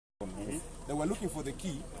They were looking for the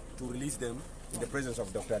key to release them in the presence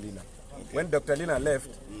of Dr. Lina. Okay. When Dr. Lina left,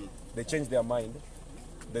 they changed their mind.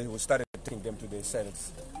 They started taking them to the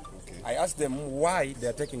cells. Okay. I asked them why they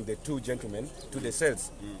are taking the 2 gentlemen to the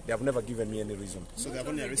cells. They have never given me any reason. So they have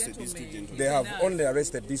only arrested these 2 gentlemen? They have only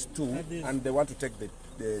arrested these 2, and they want to take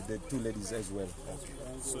the 2 ladies as well. Okay.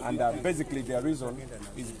 So and basically their reason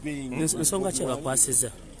is being...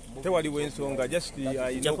 Tewali wensonga just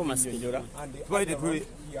ayinokunyola twalite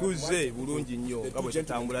tuze bulungi nnyo nga bwe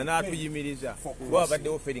tutambula n'atuyimiriza kuba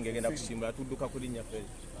abaddewo feri ngegenda kusimbula tudduka kulinnya feri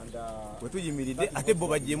bwe tuyimiridde ate bo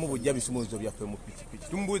bajjemu bujja bisumulizo byaffe mu pikipiki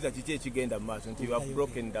tumubuuza kiki ekigenda mu maaso nti you have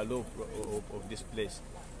broken the law of this place.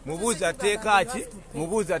 Mubuuza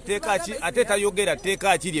tteeka ki ate tayogera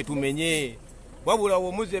tteeka ki lye tumenye wabula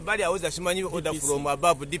womuze bali awoza simanyi order from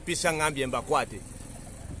above DPC ngambye mbakwate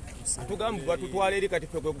atugamba batutwala eri kati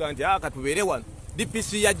ffe kwegamba nti katubeere wano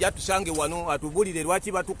DPC yajja atusange wano atubulire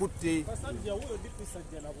lwaki batukutte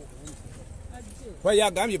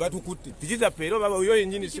yagambye batukutte piki zaffe era baba oyo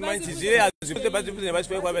yennyini simanyi kizire bazibuze ne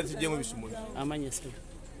basifaayo kuba baziggyemu bisumuli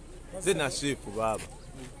ze nasifu baaba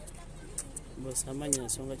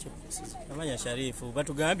amanya Sharifu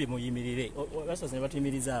batugambye muyimirire basoze ne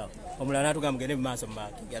batuyimirizaawo omulala n'atugamba mugende mu maaso mu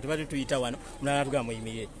maaki ate batuyita wano omulala n'atugamba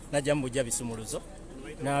muyimirire najjamu bujja bisumuluzo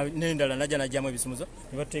n'endala najjamu ebisumuzo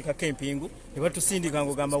ne batuteekako empingu ne batusindika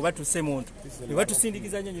ng'ogamba batuse muntu ne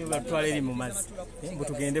batusindikiza nnyo batwala eri mu mazzi mbu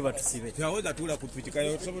tugende batusibe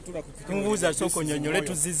tumubuuza sooka onnyonnyole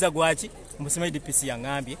tuzizza gwaki mbusimanyi DPC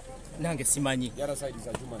yaŋŋambye nange simanyi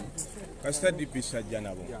kasita DPC ajja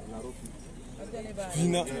nabo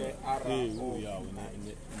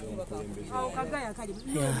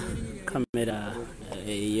kamera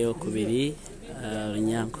eyokubiri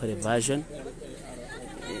Nyankore version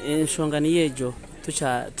ensonga niyejo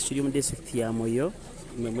tukiri mu district ya Moyo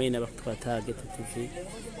mmwe n'abakutu Target TV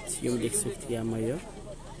tukiri mu district ya Moyo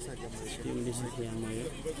mu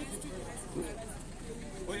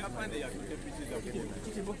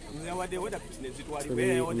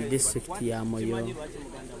district ya Moyo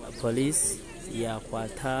police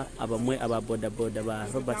yakwata abamwe ababoda ba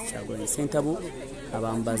Robert Kyagulanyi Ssentamu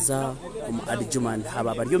abambaza mu adjuman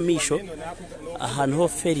aba bariyo misho ahantu ho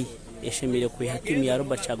feri eshemire ku hatimu ya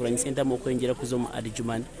Robert Kyagulanyi Ssentamu okwengera kuzo mu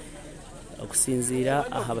adjuman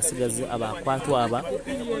okusinzira aha basigazi abakwatwa aba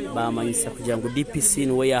bamanyisa kugira ngo DPC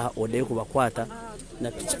niwe yaha odeyo kubakwata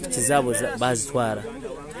na pikipiki zabo bazitwara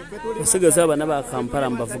basigazi aba n'aba Kampala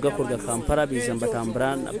mbavuga ko Kampala biza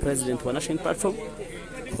mbatambura na president wa National Platform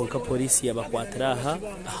konka polisi yabakwatira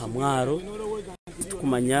aha Mwaro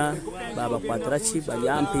kumanya babakwatira ki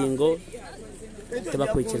bayampingo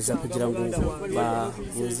tebakwekereza kugira ngo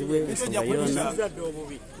babuzibwe ensonga yona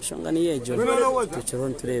ensonga niyejo tukiro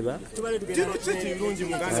ntureba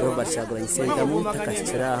Robert Kyagulanyi Ssentamu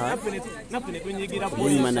takakiraha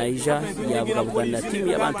nyuma naija yabugabugana timu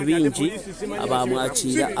y'abantu bingi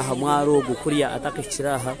abamwakira aha Mwaro ogukuriya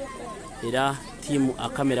atakakiraha era timu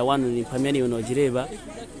akamera wanu ni mpamya niyo nogireba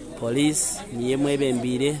police niye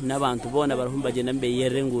mwebembire n'abantu bona barahumbaje nambe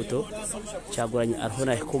yerenguto Kyagulanyi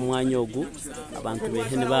arhona ko mwanya ogu abantu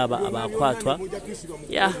behene baba abakwatwa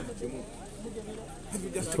ya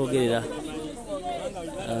togerera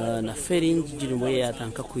na feringi jirimo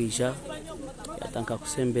yatanka kuija yatanka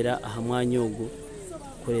kusembera aha mwanya ogu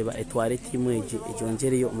kureba etware timu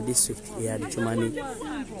ejongereyo mu district ya Jumani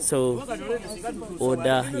so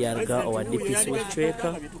order yarga owa DPC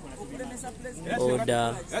wechweka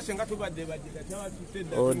order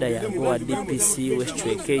yarga DPC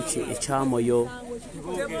wechweka echamoyo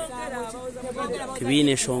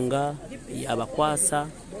kibine shonga yabakwasa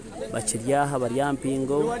bakiryaha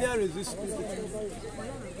baryampingo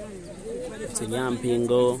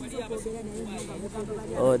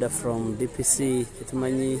order from DPC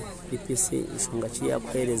tumanyi DPC ishonga kiya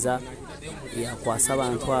kuhereza yakwasa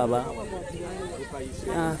abantu aba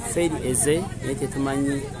feri eze nete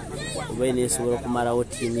tumanyi ubene sobora kumarawo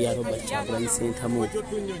timu ya Robert Kyagulanyi Ssentamu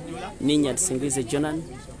ninya singize Jonan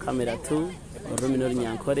camera 2 Romino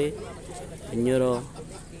Nyankore Nyoro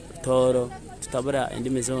Toro tutabura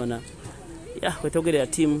endimi zona ya kwetogerera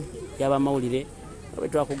timu yaba mawulire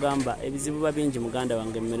abetwa kugamba ebizibu babingi muganda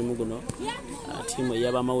wange mmerimu guno timu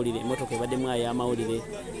yaba mawulire emotoka ebadde ya mawulire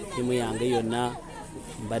timu yange yonna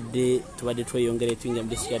mbadde tubadde tweyongere twinga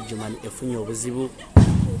mbisi ya Jumani efunye obuzibu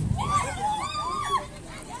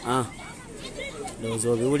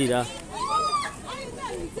lozo biwulira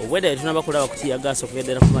obwede tunaba kulaba kutiya gas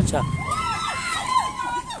okugedera ku macha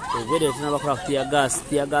obwede tunaba kulaba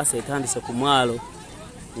kutiya gas etandise ku mwalo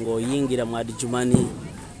ngoyingira mu Jumani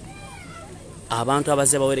abantu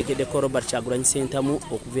abaze bawerekedde ko Robert Kyagulanyi Ssentamu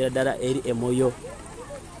okuvira dala eri emoyo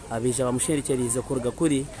abija bamushendekereze kuruga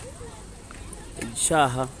kuri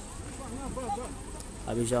shaha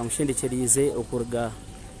abija bamushendekereze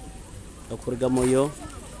okuruga moyo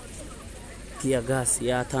tear gas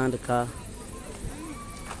yatandika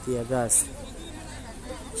tear gas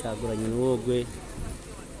Kyagulanyi n'wogwe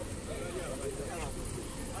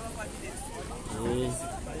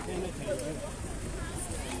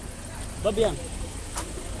Babian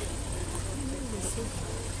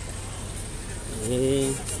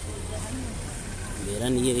mbera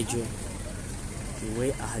niyejo iwe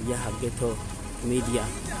ahalya hageto media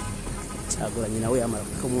Kyagulanyi nawe yamara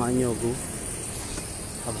kuka omwanya ogu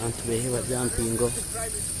abantu behe babyampingo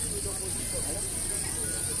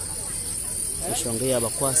eshonga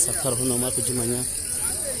yabakwasa taroho n'omwe kugimanya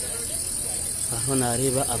aho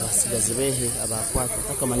nareba abasigazi behe abakwata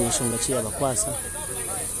takamanya eshonga ki yabakwasa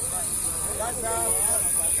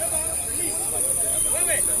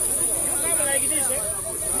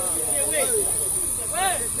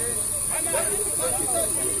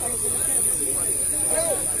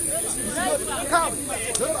Come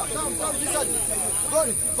this side.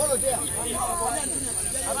 Follow there.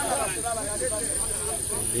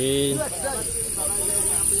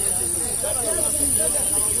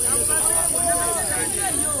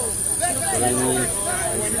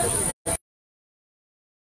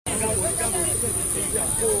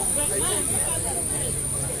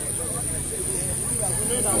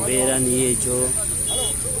 Mbera niyejo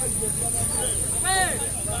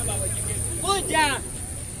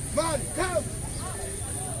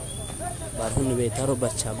barhunu betaro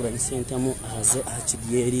Kyagulanyi sentamu aze aha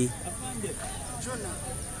Kidyeeri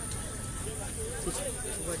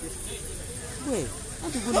we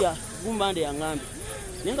anti gulya gumbande yangambi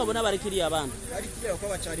nenga bona barikiriya abana Barikiriya ko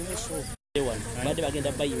bacari musho bade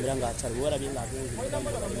bagenda bayimbira nga atari wora binga agenzi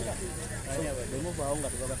bemuva aho nga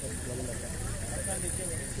bagenda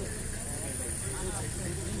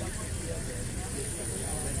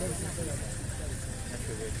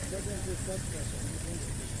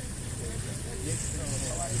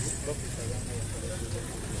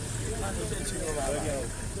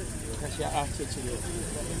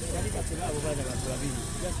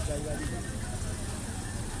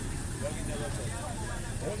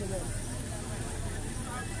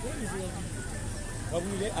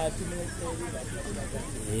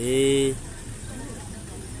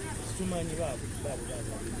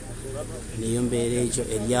niyo mbere ejo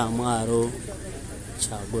erya mwaro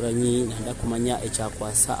Kyagulanyi nanda kumanya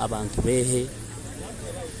ekyakwasa abantu behe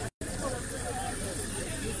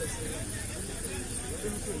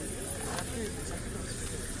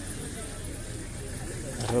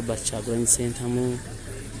Kyagulanyi sentamu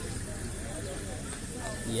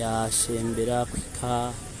yashembera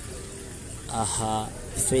kwika aha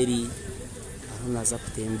feri aho naza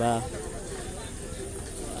kutemba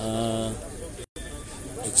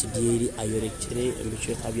Kidyeeri ayorekere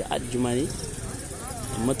ebicweka bya Adjumani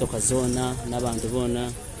emotoka zona n'abantu bona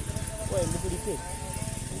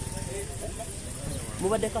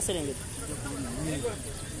mubadde kaserengeta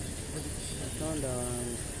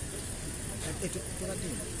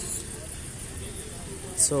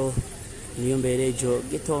so niyo mbere ejo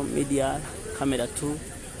Geto Media Camera 2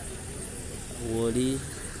 woli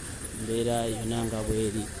mbera yonanga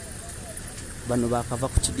bweri bano bakava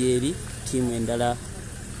ku Kidyeeri timu endala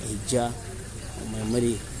eja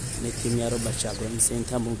omwemuri ne timu ya Kyagulanyi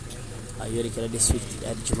sentamu ayorekera district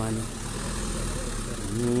Adjumani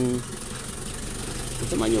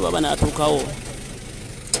tumanyi baba natukawo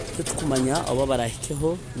tukumanya oba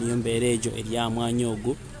barahikeho niyo mbere ejo erya mwanya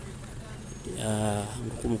ogu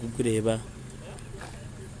ngukumukugureba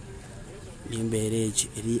niyo mbere ejo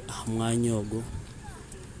eri aha mwanya ogu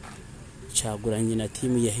Kyagulanyi na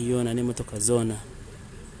timu yahiyona n'emotoka zona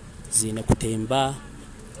zina kutemba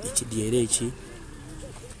Kidyeeri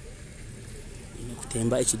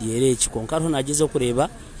eki konka hariho nagize okureba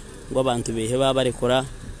ngo abantu behe baba barekora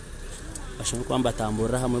bashobora kuba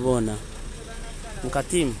batamburira hamwe bona nka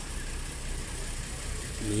timu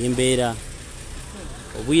niyo mbera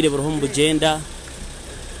obwire buriho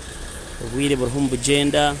mu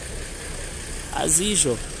bugenda as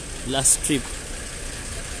usual last trip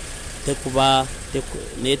tekuba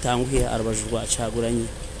netanguye arubaju rwa Kyagulanyi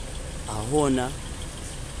ahona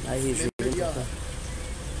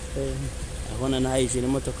nahijura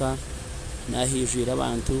emotoka nahijura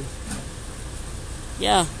abantu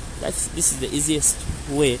this is the easiest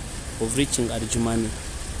way of reaching Adjumani.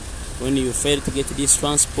 When you fail to get this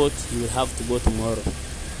transport you will have to go tomorrow.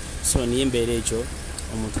 So niyo mbere ejo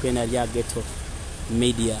omuntu kwena lya Geto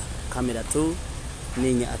Media Camera 2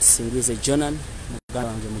 ninya atisingwize Jonan muganda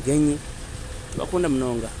wange mugenyi tubakunda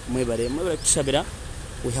mnonga mwebare kushabira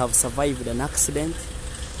We have survived an accident.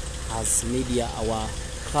 As media, our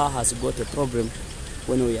car has got a problem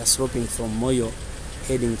when we are sloping from Moyo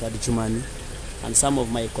heading to Adjumani, and some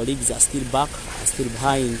of my colleagues are still back, are still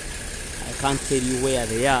behind. I can't tell you where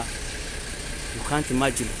they are. You can't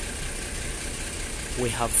imagine. We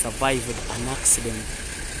have survived an accident.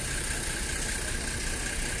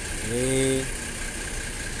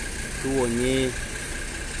 Tuonye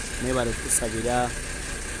nebale kusabira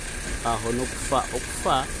aho no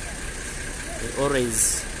okufa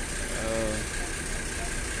always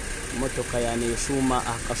motoka yani shuma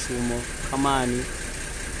akashumo kamani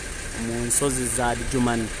mu nsozi za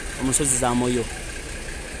Adjumani, mu nsozi za Moyo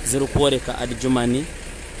zero kworeka Adjumani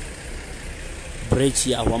break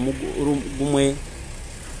ya gumwe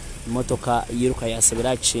motoka yiruka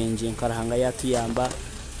yasabira change nkarahanga yatuyamba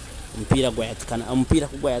mpira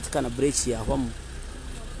kugwa yatikana break ya hwamu,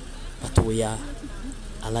 but we are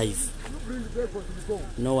alive.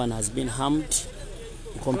 No one has been harmed.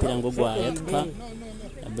 Mpira ngogwa yatuka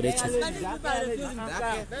na break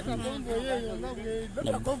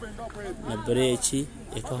na break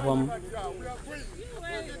ekahwamu.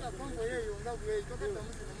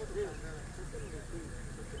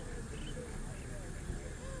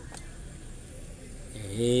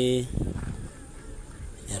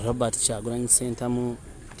 Robert Kyagulanyi Ssentamu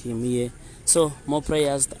team here. So more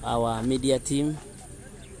prayers to our media team,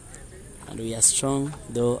 and we are strong,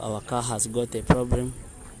 though our car has got a problem.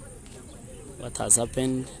 What has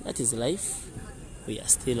happened? That is life. We are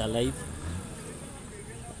still alive.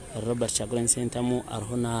 Robert Kyagulanyi Ssentamu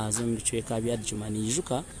arhona azumbichweka bya Adjumani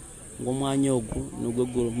yijuka ngomwanya ogu nugwe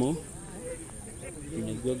gurumu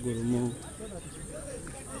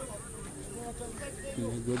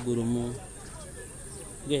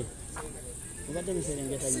ge ubade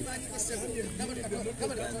miserengeta yi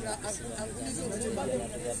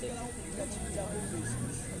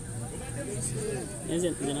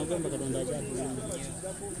nze nagomba katonda kyatu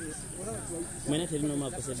mwene terino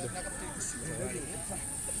makosedde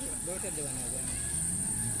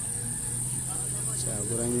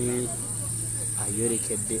Kyagulanyi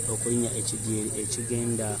ayorekedde okulinya Kidyeeri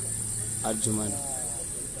ekigenda Adjumani.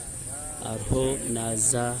 Arho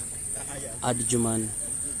naza Adjumani.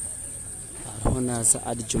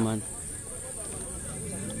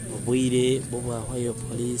 Obwire bwahwayo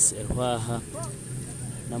police erwaha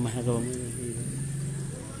n'amahaga bamwire.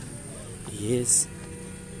 Yes.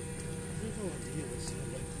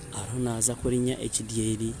 Arho naza kulinya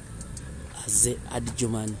Kidyeeri aze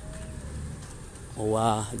Adjumani.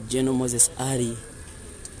 Owa General Moses Ali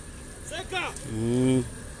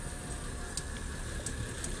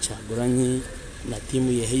Kyagulanyi na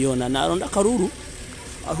timu yehiyona naronda karuru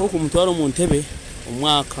aho ku mutwaro mu ntebe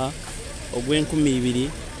umwaka ogw'2020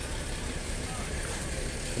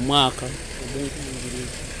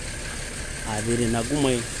 abiri na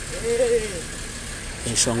gumwe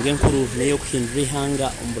enshonga enkuru neyo kuhindura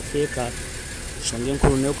ihanga ombuteka enshonga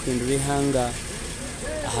enkuru neyo kuhindura ihanga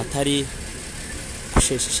ahatari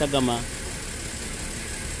kushesheshagama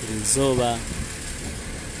izoba.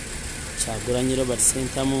 Kyagulanyi Robert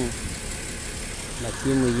Ssentamu na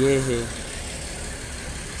timu yehe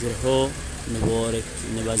ziriho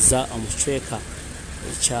nibaza omucweka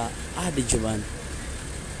ekya Adjumani.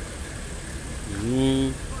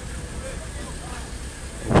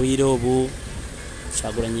 Obwire obu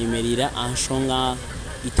Kyagulanyi yemerera anshonga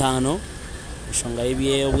itano, enshonga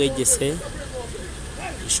y'ebyobwegese,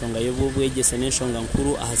 enshonga y'obwegese n'enshonga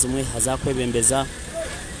nkuru ahazimwe hazakwebembeza.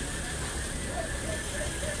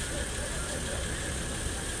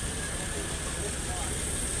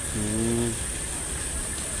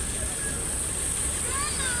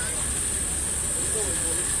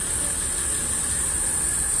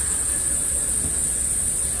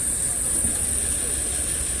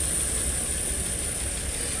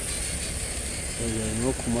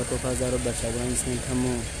 No kumotoka za Robert Kyagulanyi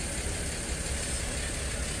Ssentamu.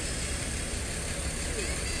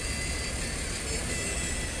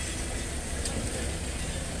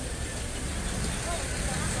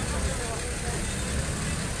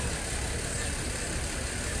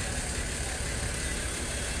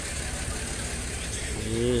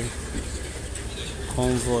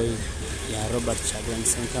 Convoy ya Robert Kyagulanyi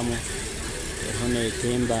Ssentamu erhono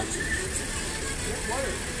etemba.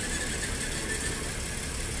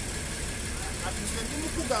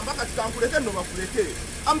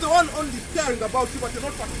 I'm the one only caring about you, but you're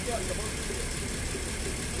not fucking caring about you.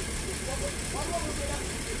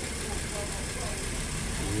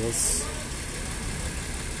 Yes.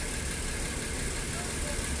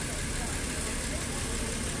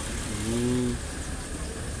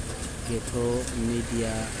 Ghetto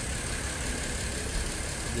media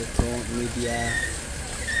Geto Media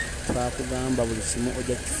twakugamba buli kimu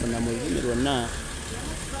ojja kufuna mu lulimi lwonna.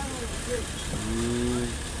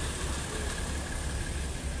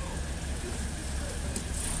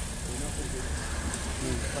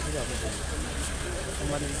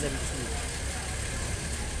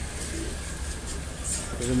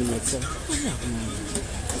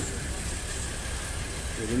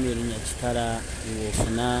 Olulimi olunyakitala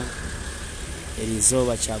lwofuna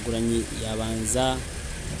erizooba Kyagulanyi yabanza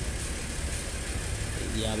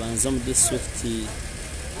mu disitulikiti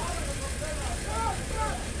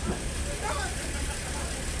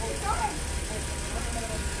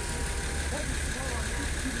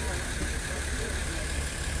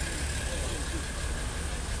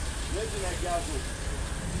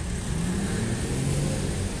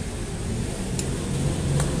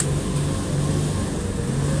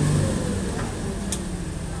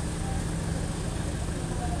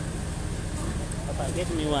Get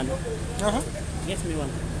me one. Get me one.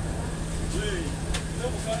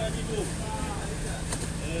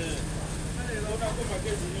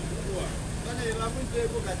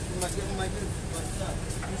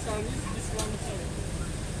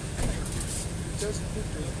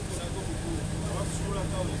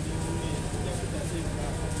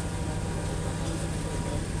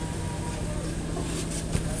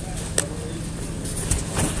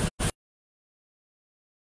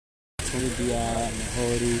 Media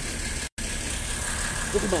Hori.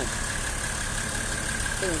 Look on.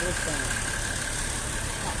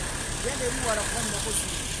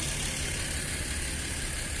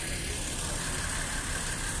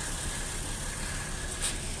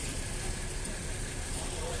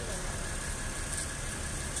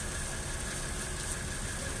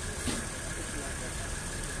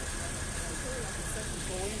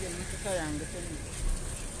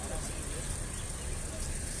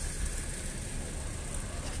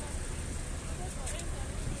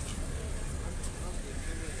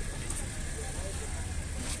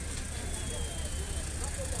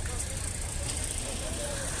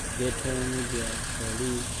 Geto Media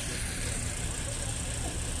Hori.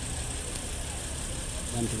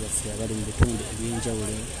 Bantu baffe abali mu bitundu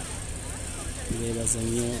eby'enjawulo beebaza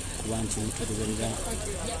nnyo kuba nti mutugoberera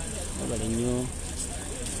abali nnyo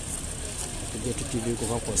ku Geto TV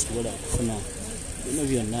kuba kwasobola okufuna bino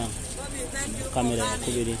byonna mu kamera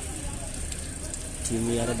yakubiri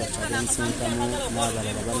ttiimu ya Robert Kyagulanyi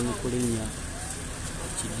n'abalala bali mu kulinnya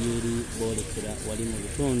Kidyeeri boolekera wali mu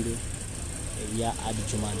bitundu ebya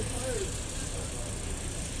Adjuman.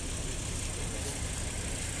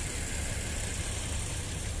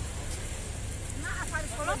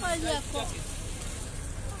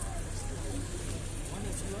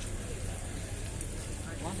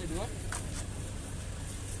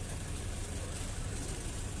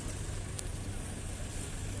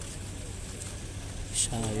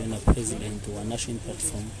 Shayo na president wa National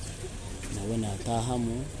Platform nawe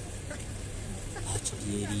n'ataahamu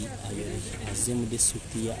Kidyeeri azze mu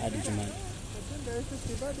disitulikiti ya Adjuman.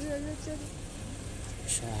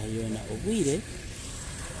 Shayo na obwire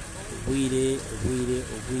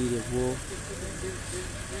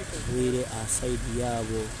asaidi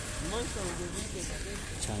yaabo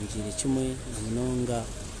kyanjire kimwe na munonga.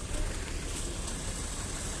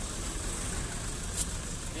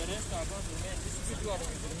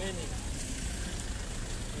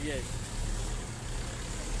 Yes.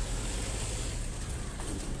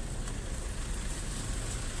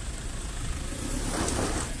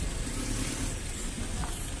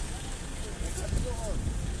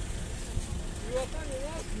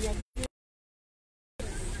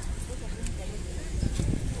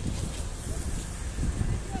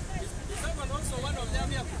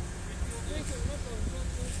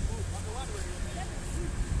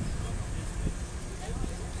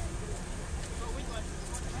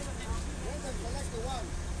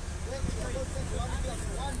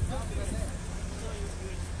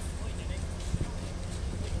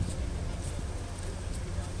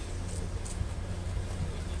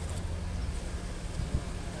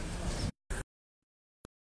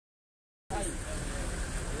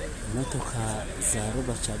 Motoka za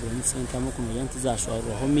Robert Kyagulanyi Ssentamu ku muyonti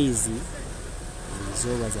zashwarwaho miizi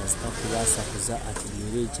izooba zazitakubaasa kuza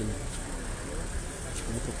Kidyeeri kino.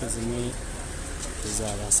 Motoka zimwe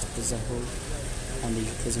zabaasa kuzaho kandi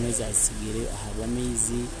zimwe zasigire ahabwa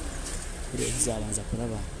miizi kuri ezabanza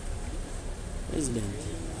kuraba president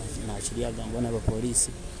nakiri agambwa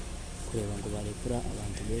n'abapoliisi kureba ngo barekura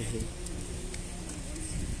abantu behe.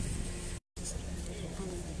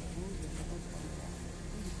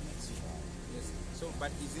 But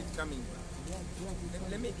is it coming back?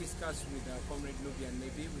 Let me discuss with Comrade Nubian.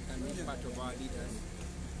 Maybe we can make part of our leaders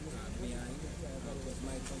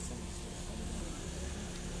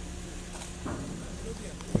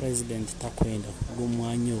President takwenda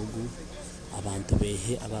kugumwanya ogu abantu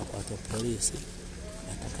behe abakwata police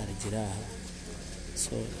batakarejera.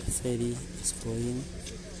 So the ferry is going.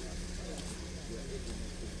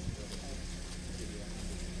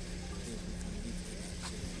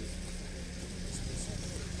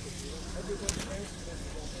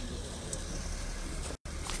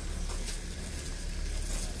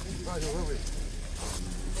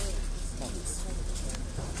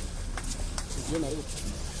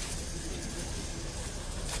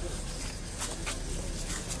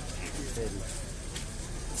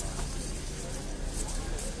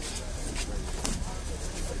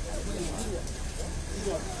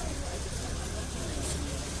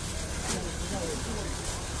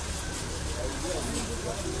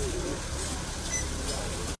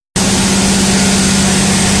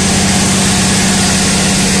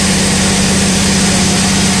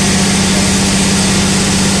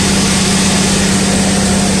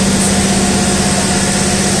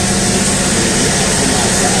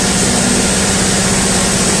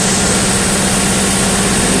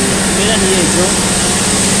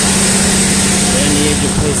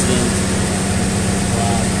 President wa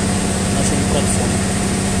National Platform